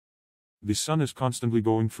The sun is constantly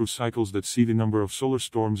going through cycles that see the number of solar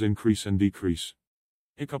storms increase and decrease.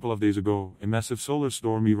 A couple of days ago, a massive solar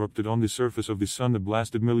storm erupted on the surface of the sun that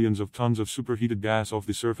blasted millions of tons of superheated gas off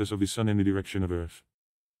the surface of the sun in the direction of Earth.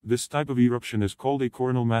 This type of eruption is called a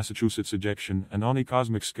coronal Massachusetts ejection, and on a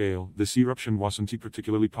cosmic scale, this eruption wasn't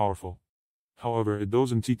particularly powerful. However, it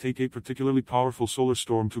doesn't take a particularly powerful solar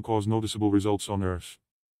storm to cause noticeable results on Earth.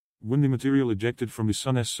 When the material ejected from the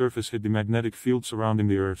sun's surface hit the magnetic field surrounding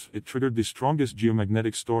the Earth, it triggered the strongest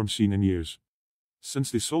geomagnetic storm seen in years.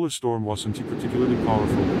 Since the solar storm wasn't particularly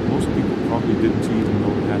powerful, most people probably didn't even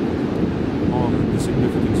know it happened. However, the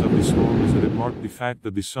significance of the storm is that it marked the fact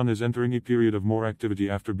that the sun is entering a period of more activity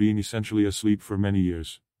after being essentially asleep for many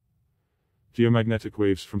years. Geomagnetic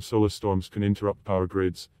waves from solar storms can interrupt power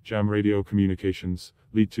grids, jam radio communications,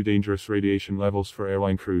 lead to dangerous radiation levels for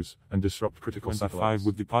airline crews, and disrupt critical satellites,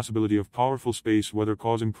 with the possibility of powerful space weather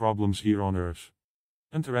causing problems here on Earth.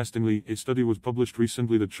 Interestingly, a study was published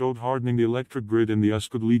recently that showed hardening the electric grid in the US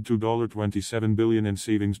could lead to $27 billion in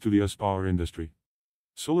savings to the US power industry.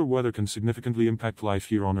 Solar weather can significantly impact life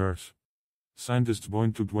here on Earth. Scientists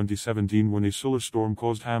point to 2017 when a solar storm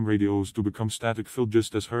caused ham radios to become static-filled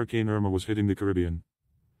just as Hurricane Irma was hitting the Caribbean.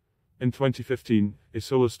 In 2015, a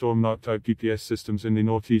solar storm knocked out GPS systems in the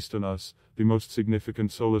northeastern US. The most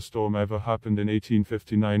significant solar storm ever happened in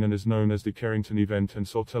 1859 and is known as the Carrington event, and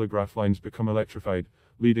saw telegraph lines become electrified,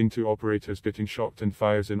 leading to operators getting shocked and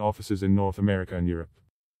fires in offices in North America and Europe.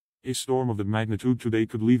 A storm of that magnitude today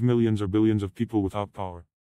could leave millions or billions of people without power.